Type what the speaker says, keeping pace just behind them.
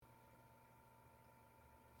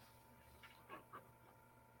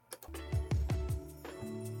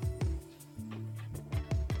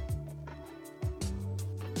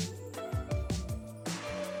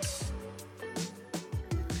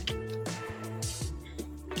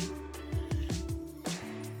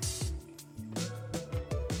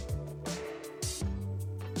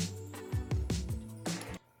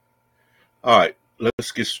All right,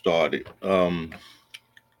 let's get started. Hello,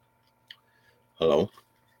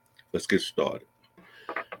 let's get started.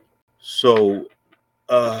 So,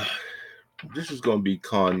 uh, this is going to be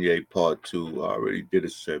Kanye part two. I already did a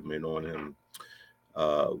segment on him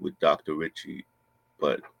with Dr. Richie,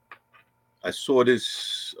 but I saw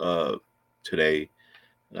this today,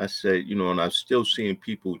 and I said, and I'm still seeing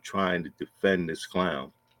people trying to defend this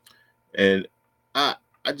clown, and I,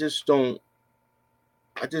 I just don't,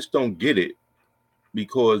 I just don't get it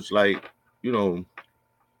because, like, you know,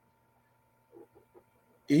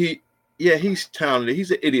 he yeah, he's talented.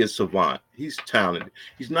 He's an idiot savant. He's talented.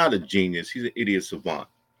 He's not a genius. He's an idiot savant.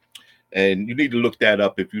 And you need to look that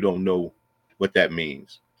up if you don't know what that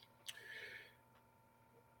means.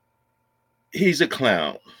 He's a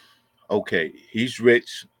clown. Okay, he's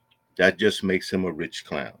rich. That just makes him a rich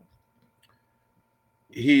clown.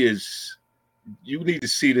 He is You need to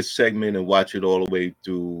see this segment and watch it all the way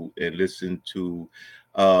through and listen to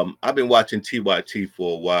I've been watching TYT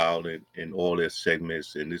for a while and all their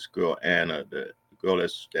segments, and this girl Anna, the girl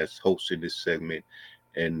that's hosting this segment,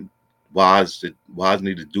 and Wozni,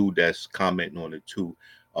 the dude that's commenting on it too,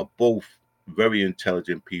 are both very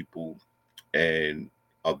intelligent people and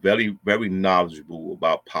are very knowledgeable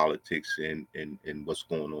about politics and what's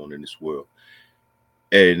going on in this world.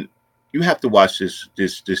 And you have to watch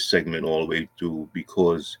this segment all the way through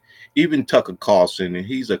because even Tucker Carlson, and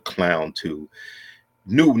he's a clown too,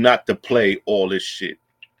 knew not to play all this shit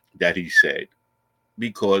that he said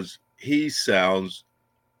because he sounds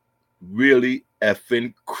really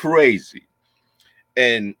effing crazy.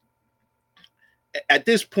 And at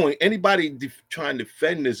this point, anybody trying to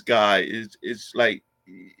defend this guy is like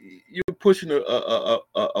you're pushing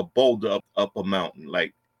a boulder up a mountain.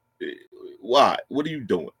 Like, why? What are you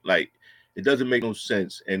doing? Like, it doesn't make no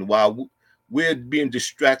sense. And while we're being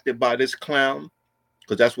distracted by this clown,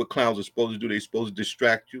 because that's what clowns are supposed to do, they're supposed to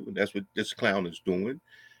distract you, and that's what this clown is doing.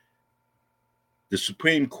 The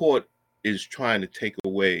Supreme Court is trying to take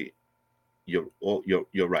away your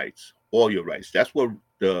rights, all your rights. That's what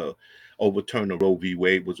the overturn of Roe v.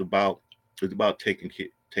 Wade was about. It's about taking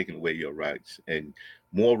away your rights, and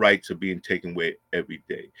more rights are being taken away every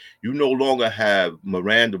day. You no longer have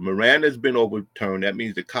Miranda. Miranda's been overturned. That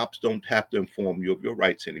means the cops don't have to inform you of your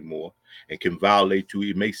rights anymore and can violate you.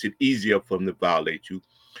 It makes it easier for them to violate you.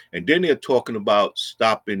 And then they're talking about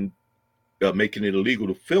stopping, making it illegal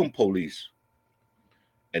to film police.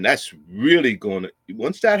 And that's really going to,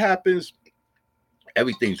 once that happens,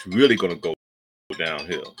 everything's really going to go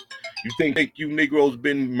downhill. You think you Negroes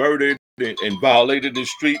been murdered and violated the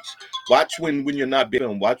streets? Watch when you're not being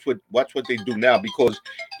filmed. Watch what they do now, because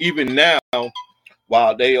even now,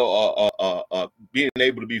 while they are being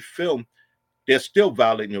able to be filmed, they're still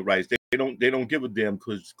violating your rights. They don't give a damn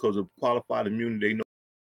because of qualified immunity. They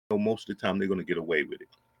know most of the time they're going to get away with it.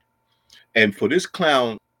 And for this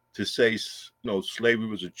clown to say, slavery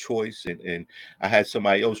was a choice, and I had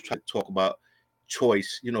somebody else try to talk about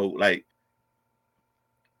choice, like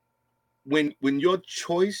when your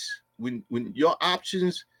choice, when your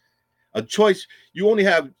options, a choice, you only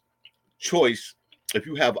have choice if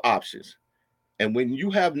you have options. And when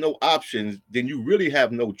you have no options, then you really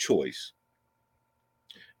have no choice.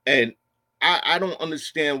 And I don't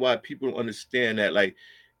understand why people don't understand that, like,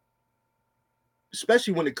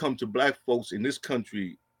 especially when it comes to black folks in this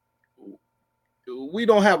country, we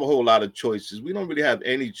don't have a whole lot of choices. We don't really have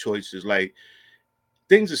any choices. Like,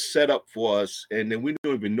 things are set up for us, and then we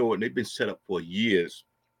don't even know it. And they've been set up for years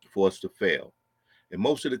for us to fail. And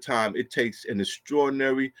most of the time, it takes an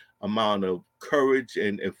extraordinary amount of courage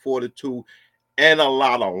and fortitude and a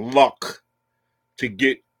lot of luck to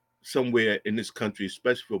get somewhere in this country,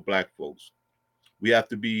 especially for black folks. We have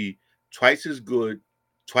to be twice as good,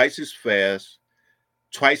 twice as fast,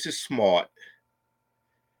 twice as smart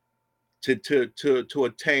to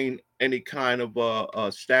attain any kind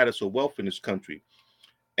of status or wealth in this country.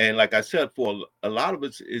 And like I said, for a lot of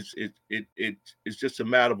us, it's just a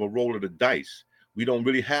matter of a roll of the dice. We don't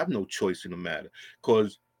really have no choice in the matter.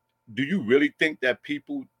 Because do you really think that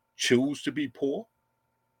people choose to be poor?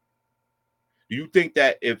 Do you think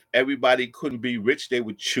that if everybody couldn't be rich, they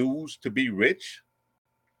would choose to be rich?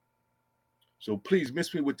 So please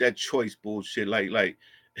miss me with that choice bullshit. Like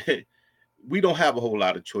we don't have a whole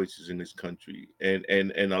lot of choices in this country, and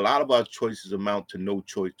a lot of our choices amount to no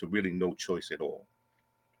choice, to really no choice at all.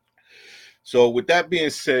 So with that being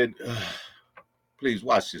said, please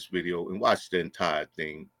watch this video and watch the entire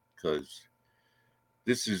thing, because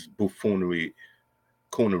this is buffoonery,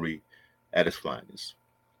 coonery at its finest.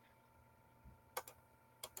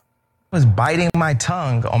 Was biting my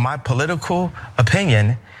tongue on my political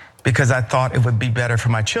opinion because I thought it would be better for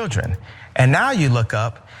my children. And now you look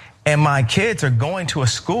up and my kids are going to a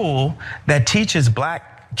school that teaches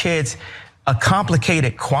black kids a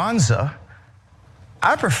complicated Kwanzaa.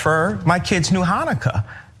 I prefer my kids knew Hanukkah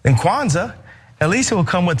than Kwanzaa. At least it will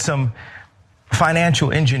come with some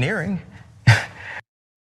financial engineering.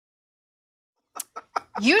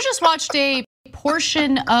 You just watched a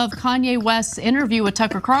portion of Kanye West's interview with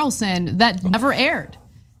Tucker Carlson that never aired,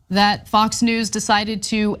 that Fox News decided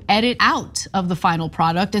to edit out of the final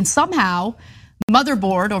product, and somehow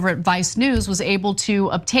Motherboard over at Vice News was able to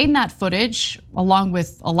obtain that footage along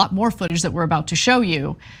with a lot more footage that we're about to show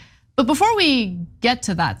you. But before we get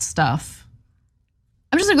to that stuff,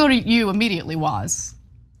 I'm just gonna go to you immediately, Waz.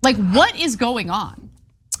 Like, what is going on?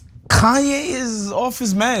 Kanye is off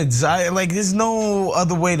his meds. There's no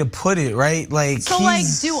other way to put it, right?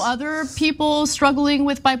 Do other people struggling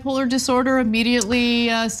with bipolar disorder immediately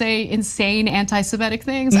say insane anti-Semitic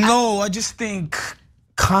things? No, I just think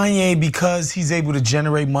Kanye, because he's able to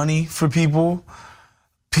generate money for people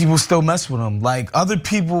still mess with him. Like other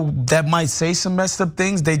people that might say some messed up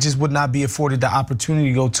things, they just would not be afforded the opportunity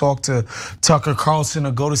to go talk to Tucker Carlson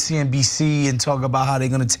or go to CNBC and talk about how they're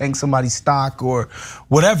gonna tank somebody's stock or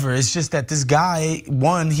whatever. It's just that this guy,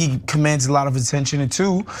 one, he commands a lot of attention, and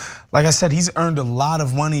two, like I said, he's earned a lot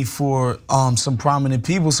of money for some prominent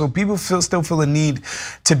people. So people still feel a need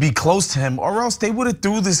to be close to him, or else they would have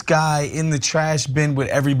threw this guy in the trash bin with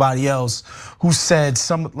everybody else who said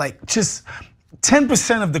some just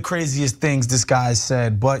 10% of the craziest things this guy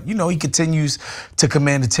said, but he continues to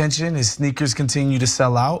command attention. His sneakers continue to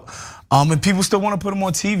sell out, and people still want to put him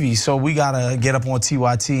on TV. So we gotta get up on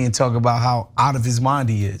TYT and talk about how out of his mind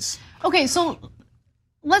he is. Okay, so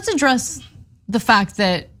let's address the fact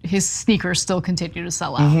that his sneakers still continue to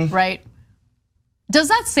sell out, right? Does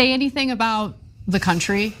that say anything about the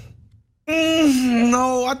country?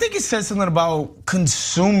 No, I think it says something about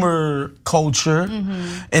consumer culture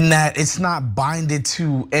and that it's not binded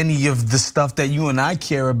to any of the stuff that you and I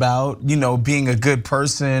care about, being a good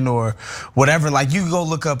person or whatever. Like you go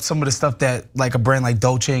look up some of the stuff that like a brand like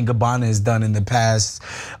Dolce & Gabbana has done in the past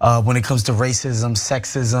when it comes to racism,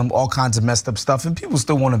 sexism, all kinds of messed up stuff, and people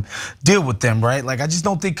still want to deal with them, right? Like I just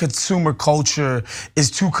don't think consumer culture is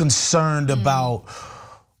too concerned about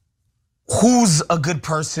who's a good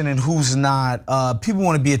person and who's not. People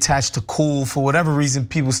want to be attached to cool. For whatever reason,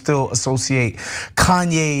 people still associate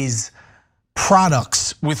Kanye's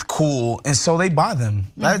products with cool, and so they buy them.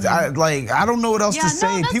 I don't know what else to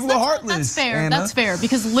say. People are heartless. That's fair. Anna. That's fair,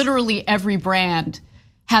 because literally every brand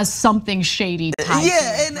has something shady tied to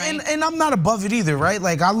it, right? and I'm not above it either, right?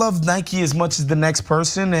 Like I love Nike as much as the next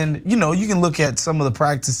person, and you can look at some of the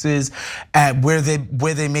practices at where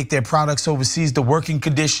they make their products overseas, the working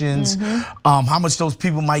conditions, how much those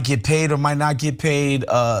people might get paid or might not get paid.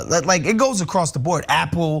 Like it goes across the board.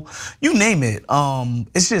 Apple, you name it.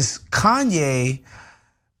 It's just Kanye.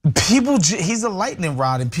 He's a lightning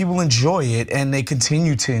rod, and people enjoy it, and they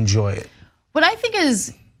continue to enjoy it. What I think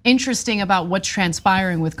is interesting about what's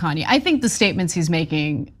transpiring with Kanye, I think the statements he's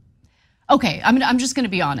making, okay, I'm just gonna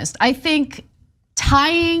be honest. I think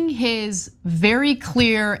tying his very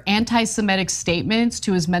clear anti-Semitic statements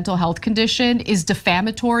to his mental health condition is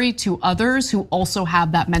defamatory to others who also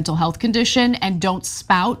have that mental health condition and don't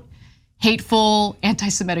spout hateful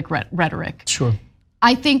anti-Semitic rhetoric. Sure.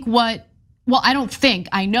 I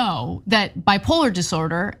know that bipolar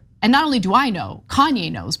disorder, and not only do I know,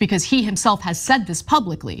 Kanye knows, because he himself has said this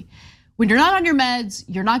publicly. When you're not on your meds,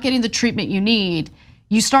 you're not getting the treatment you need,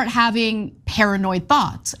 you start having paranoid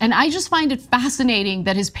thoughts. And I just find it fascinating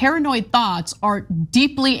that his paranoid thoughts are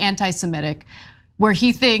deeply anti-Semitic, where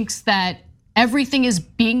he thinks that everything is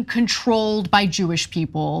being controlled by Jewish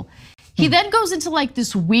people. He then goes into like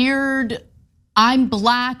this weird, I'm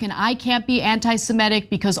black and I can't be anti-Semitic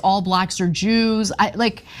because all blacks are Jews. I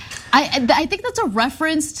think that's a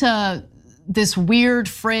reference to this weird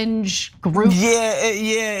fringe group. Yeah.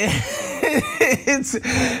 It's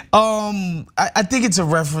I think it's a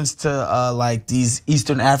reference to like these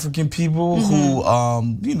Eastern African people who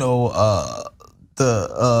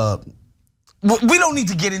we don't need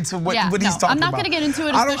to get into what he's talking about. I'm not going to get into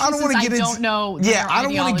it, especially since I don't know. I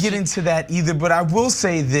don't want to get into that either, but I will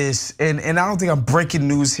say this, and I don't think I'm breaking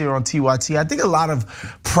news here on TYT. I think a lot of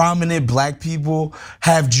prominent black people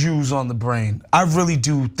have Jews on the brain. I really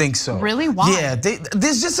do think so. Really? Why? Yeah,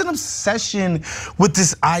 there's just an obsession with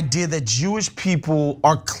this idea that Jewish people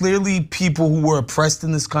are clearly people who were oppressed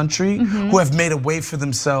in this country, who have made a way for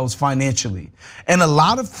themselves financially. And a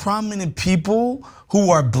lot of prominent people who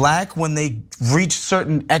are black, when they reach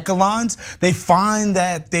certain echelons, they find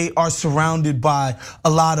that they are surrounded by a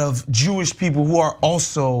lot of Jewish people who are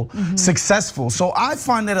also successful. So I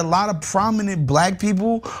find that a lot of prominent black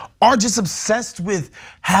people are just obsessed with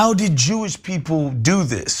how did Jewish people do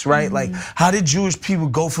this, right? Like, how did Jewish people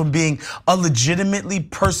go from being a legitimately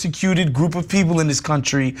persecuted group of people in this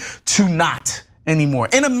country to not anymore?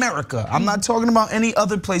 In America, I'm not talking about any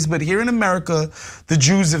other place, but here in America, the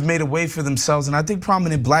Jews have made a way for themselves. And I think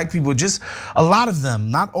prominent black people, just a lot of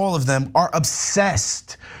them, not all of them, are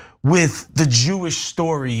obsessed with the Jewish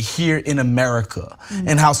story here in America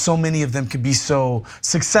and how so many of them could be so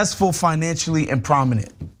successful financially and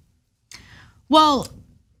prominent. Well,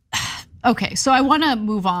 okay, so I want to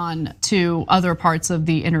move on to other parts of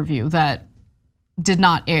the interview that did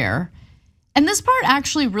not air. And this part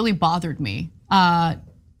actually really bothered me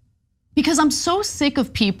because I'm so sick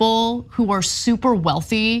of people who are super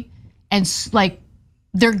wealthy and like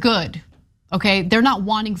they're good, okay? They're not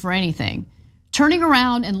wanting for anything. Turning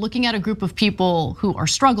around and looking at a group of people who are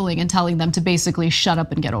struggling and telling them to basically shut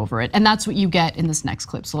up and get over it. And that's what you get in this next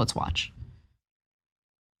clip, so let's watch.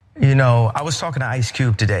 You know, I was talking to Ice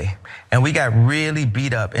Cube today, and we got really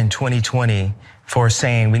beat up in 2020 for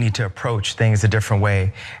saying we need to approach things a different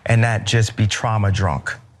way and not just be trauma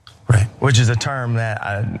drunk. Right. Which is a term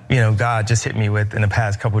that God just hit me with in the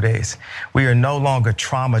past couple of days. We are no longer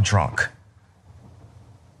trauma drunk.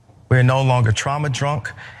 We're no longer trauma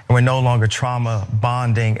drunk, and we're no longer trauma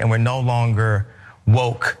bonding, and we're no longer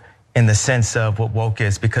woke in the sense of what woke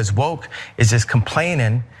is, because woke is just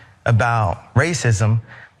complaining about racism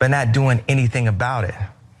but not doing anything about it.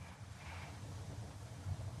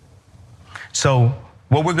 So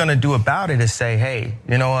what we're gonna do about it is say, hey,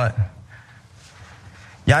 you know what?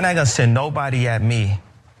 Y'all not gonna send nobody at me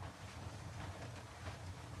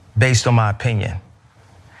based on my opinion.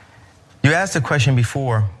 You asked the question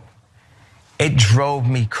before, it drove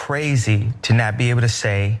me crazy to not be able to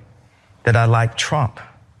say that I like Trump.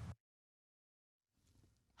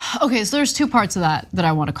 Okay, so there's two parts of that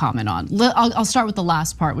I want to comment on. I'll start with the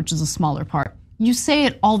last part, which is a smaller part. You say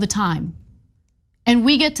it all the time, and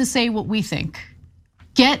we get to say what we think.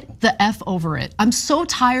 Get the F over it. I'm so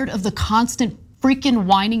tired of the constant freaking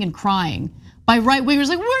whining and crying by right-wingers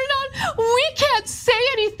like, we can't say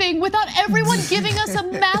anything without everyone giving us a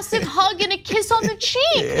massive hug and a kiss on the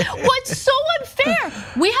cheek. What's so unfair?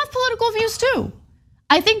 We have political views too.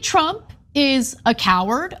 I think Trump is a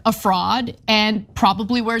coward, a fraud, and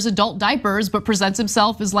probably wears adult diapers, but presents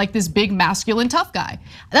himself as like this big masculine tough guy.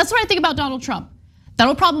 That's what I think about Donald Trump.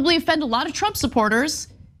 That'll probably offend a lot of Trump supporters,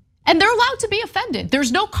 and they're allowed to be offended.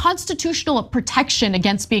 There's no constitutional protection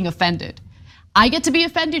against being offended. I get to be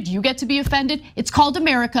offended, you get to be offended. It's called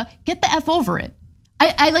America. Get the F over it.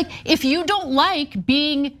 I like, if you don't like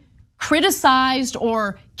being criticized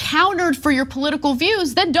or countered for your political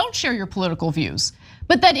views, then don't share your political views.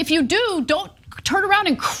 But then if you do, don't turn around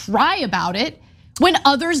and cry about it when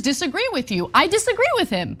others disagree with you. I disagree with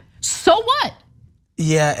him, so what?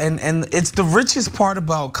 Yeah, and it's the richest part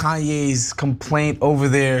about Kanye's complaint over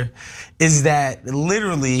there is that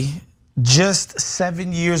literally just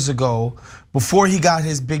 7 years ago, before he got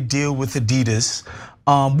his big deal with Adidas,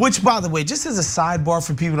 which by the way, just as a sidebar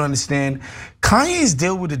for people to understand, Kanye's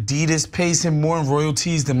deal with Adidas pays him more in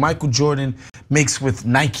royalties than Michael Jordan makes with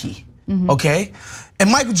Nike, okay? And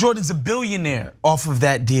Michael Jordan's a billionaire off of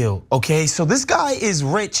that deal, okay? So this guy is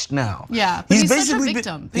rich now. Yeah, but he's basically such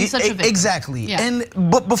a victim. He's such a victim. Exactly. Yeah.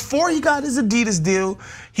 But before he got his Adidas deal,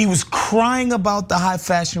 he was crying about the high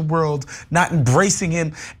fashion world not embracing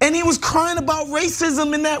him, and he was crying about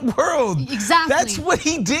racism in that world. Exactly. That's what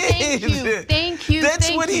he did. Thank you. That's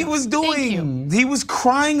what he was doing. He was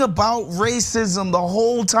crying about racism the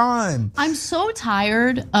whole time. I'm so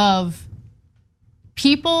tired of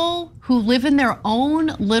people who live in their own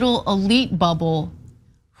little elite bubble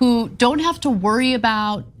who don't have to worry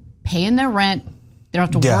about paying their rent. They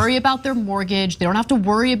don't have to worry about their mortgage. They don't have to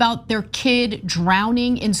worry about their kid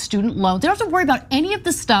drowning in student loans. They don't have to worry about any of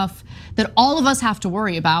the stuff that all of us have to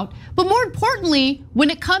worry about. But more importantly, when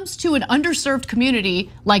it comes to an underserved community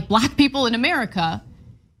like black people in America,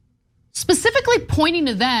 specifically pointing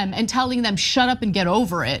to them and telling them shut up and get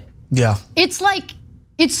over it. Yeah. It's like,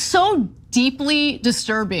 it's so deeply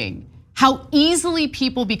disturbing how easily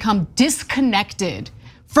people become disconnected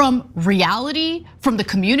from reality, from the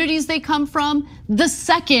communities they come from, the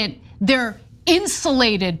second they're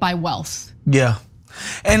insulated by wealth. Yeah.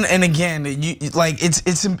 And again, like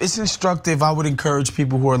it's instructive. I would encourage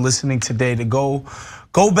people who are listening today to go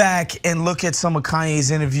Go back and look at some of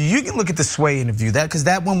Kanye's interview. You can look at the Sway interview, because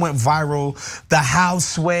that one went viral. The how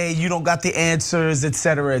Sway, you don't got the answers, et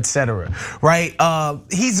cetera, right?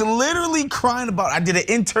 He's literally crying about, I did an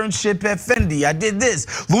internship at Fendi, I did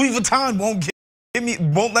this. Louis Vuitton won't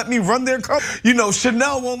let me run their company.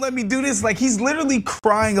 Chanel won't let me do this. Like, he's literally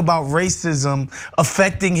crying about racism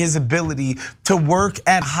affecting his ability to work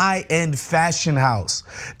at high-end fashion house.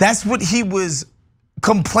 That's what he was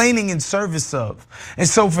complaining in service of. And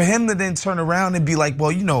so for him to then turn around and be like,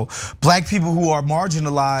 well, black people who are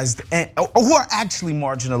marginalized and who are actually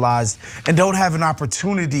marginalized and don't have an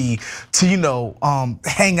opportunity to,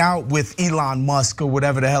 hang out with Elon Musk or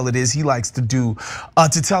whatever the hell it is he likes to do,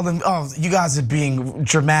 to tell them, oh, you guys are being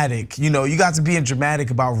dramatic. You guys are being dramatic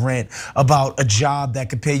about rent, about a job that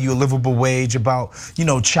could pay you a livable wage, about,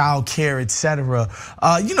 child care, et cetera.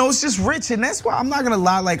 It's just rich. And that's why I'm not gonna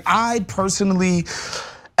lie, like, I personally,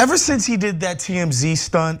 ever since he did that TMZ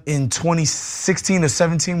stunt in 2016 or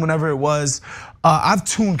 17, whenever it was, I've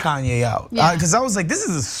tuned Kanye out. Because I was like, this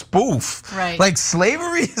is a spoof. Right. Like,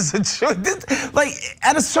 slavery is a choice. Like,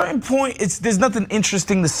 at a certain point, there's nothing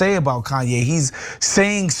interesting to say about Kanye. He's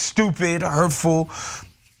saying stupid, hurtful,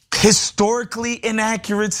 historically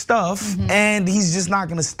inaccurate stuff, and he's just not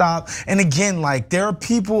gonna stop. And again, like, there are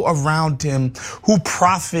people around him who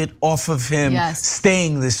profit off of him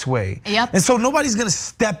staying this way. Yep. And so nobody's gonna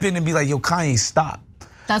step in and be like, yo, Kanye, stop.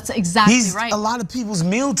 That's exactly He's right. a lot of people's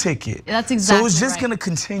meal ticket. That's exactly So it's just right. gonna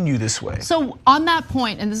continue this way. So on that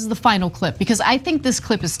point, and this is the final clip, because I think this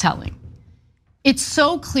clip is telling. It's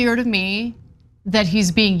so clear to me that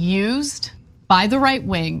he's being used by the right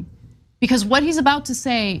wing, because what he's about to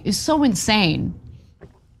say is so insane.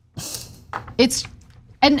 It's,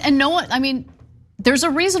 and no one, I mean, there's a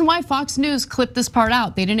reason why Fox News clipped this part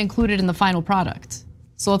out. They didn't include it in the final product.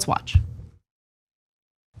 So let's watch.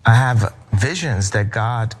 I have visions that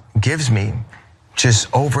God gives me just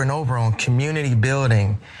over and over on community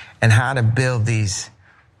building and how to build these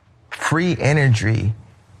free energy,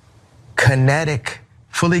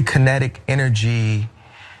 fully kinetic energy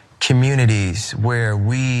communities where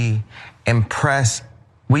we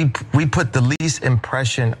put the least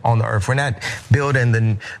impression on the earth. We're not building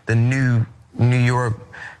the new New York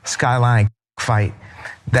skyline fight,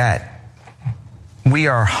 that we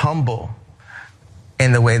are humble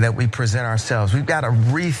in the way that we present ourselves. We've got to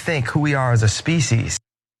rethink who we are as a species.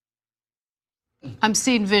 I'm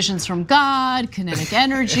seeing visions from God, kinetic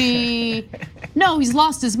energy. No, he's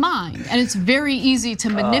lost his mind. And it's very easy to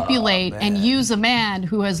manipulate and use a man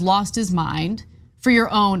who has lost his mind for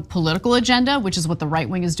your own political agenda, which is what the right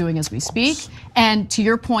wing is doing as we speak. And to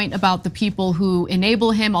your point about the people who enable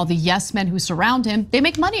him, all the yes men who surround him, they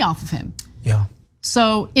make money off of him. Yeah.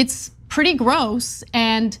 So it's pretty gross.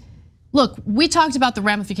 And look, we talked about the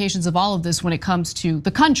ramifications of all of this when it comes to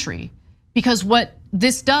the country, because what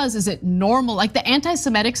this does is it like the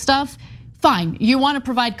anti-Semitic stuff, fine. You want to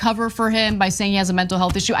provide cover for him by saying he has a mental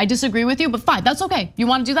health issue. I disagree with you, but fine, that's okay. You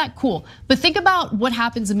want to do that, cool. But think about what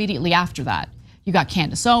happens immediately after that. You got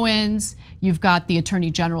Candace Owens, you've got the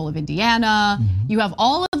Attorney General of Indiana, you have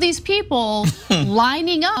all of these people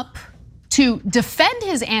lining up to defend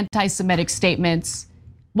his anti-Semitic statements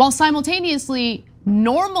while simultaneously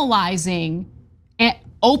normalizing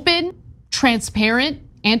open, transparent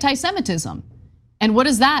anti-Semitism. And what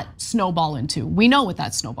does that snowball into? We know what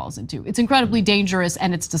that snowballs into. It's incredibly dangerous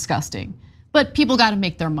and it's disgusting. But people got to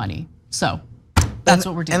make their money. So that's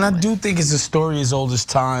what we're dealing with. And I do think it's a story as old as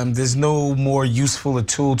time. There's no more useful a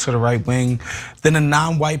tool to the right wing than a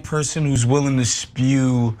non-white person who's willing to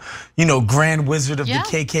spew, Grand Wizard of the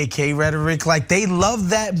KKK rhetoric. Like, they love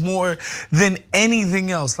that more than anything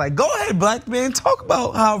else. Like, go ahead, black man, talk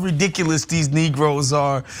about how ridiculous these Negroes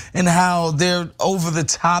are and how they're over the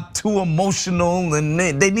top, too emotional, and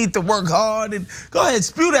they need to work hard. And go ahead,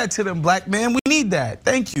 spew that to them, black man. We need that.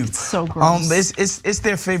 Thank you. It's so gross. It's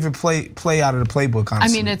their favorite play out of the playbook,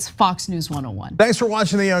 honestly. I mean, it's Fox News 101. Thanks for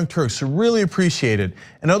watching The Young Turks. Really appreciate it.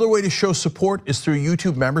 Another way to show support is through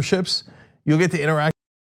YouTube memberships. You'll get to interact.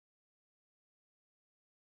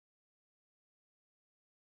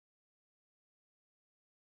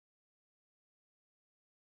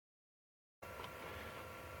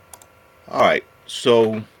 All right,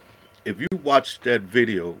 so if you watch that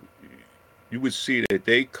video, you would see that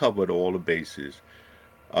they covered all the bases.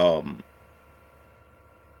 I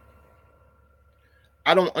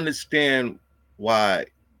don't understand why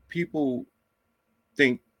people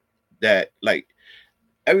think that, like,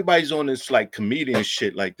 everybody's on this like comedian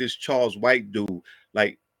shit, like this Charles White dude.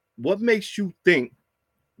 Like, what makes you think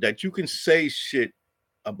that you can say shit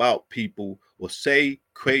about people or say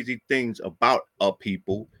crazy things about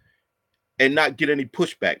people and not get any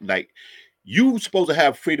pushback. Like, you supposed to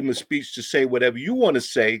have freedom of speech to say whatever you want to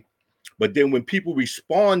say, but then when people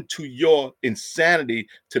respond to your insanity,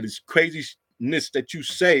 to this craziness that you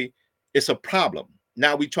say, it's a problem.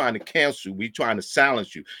 Now we trying to cancel, we trying to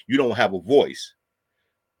silence you. You don't have a voice.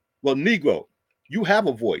 Well, Negro, you have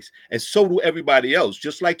a voice, and so do everybody else.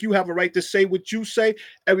 Just like you have a right to say what you say,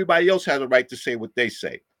 everybody else has a right to say what they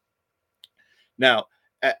say. Now,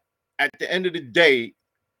 at the end of the day,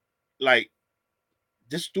 like,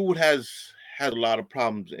 this dude has a lot of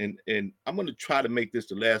problems, and I'm gonna try to make this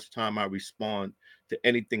the last time I respond to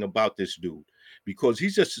anything about this dude, because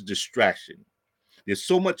he's just a distraction. There's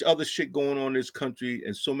so much other shit going on in this country,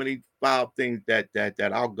 and so many foul things that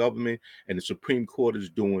our government and the Supreme Court is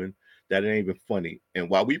doing that it ain't even funny. And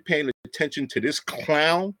while we paying attention to this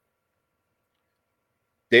clown,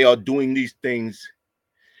 they are doing these things.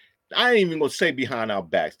 I ain't even gonna say behind our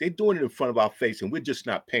backs. They're doing it in front of our face, and we're just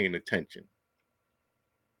not paying attention.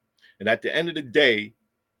 And at the end of the day,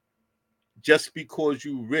 just because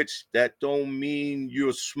you're rich, that don't mean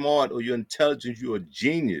you're smart or you're intelligent, you're a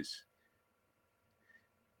genius.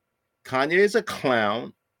 Kanye is a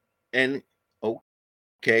clown, and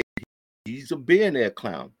okay, he's a billionaire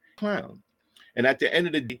clown. And at the end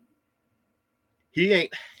of the day,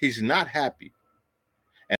 he's not happy.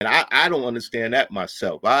 And I don't understand that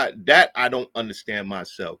myself. I don't understand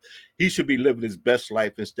myself. He should be living his best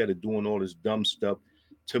life instead of doing all this dumb stuff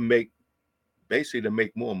to make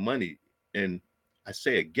more money. And I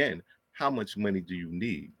say again, how much money do you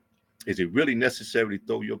need? Is it really necessary to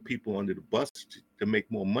throw your people under the bus to make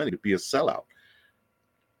more money, to be a sellout?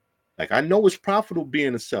 Like, I know it's profitable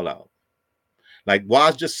being a sellout. Like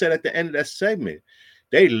Waz just said at the end of that segment,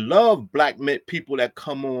 they love black men, people that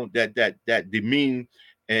come on that demean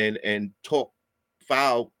and talk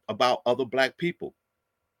foul about other black people.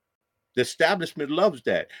 The establishment loves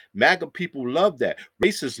that. MAGA people love that.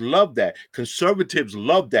 Racists love that. Conservatives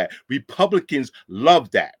love that. Republicans love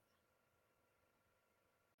that.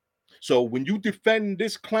 So when you defend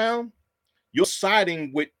this clown, you're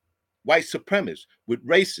siding with white supremacists, with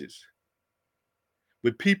racists,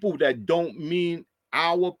 with people that don't mean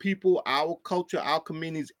our people, our culture, our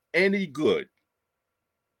communities any good.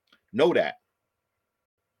 Know that.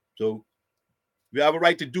 So you have a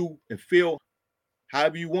right to do and feel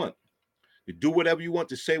however you want, to do whatever you want,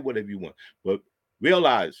 to say whatever you want. But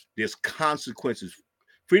realize there's consequences.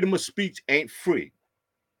 Freedom of speech ain't free.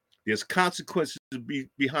 There's consequences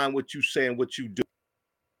behind what you say and what you do.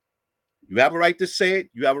 You have a right to say it.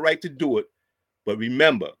 You have a right to do it. But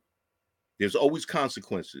remember, there's always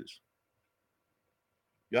consequences.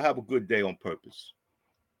 Y'all have a good day on purpose.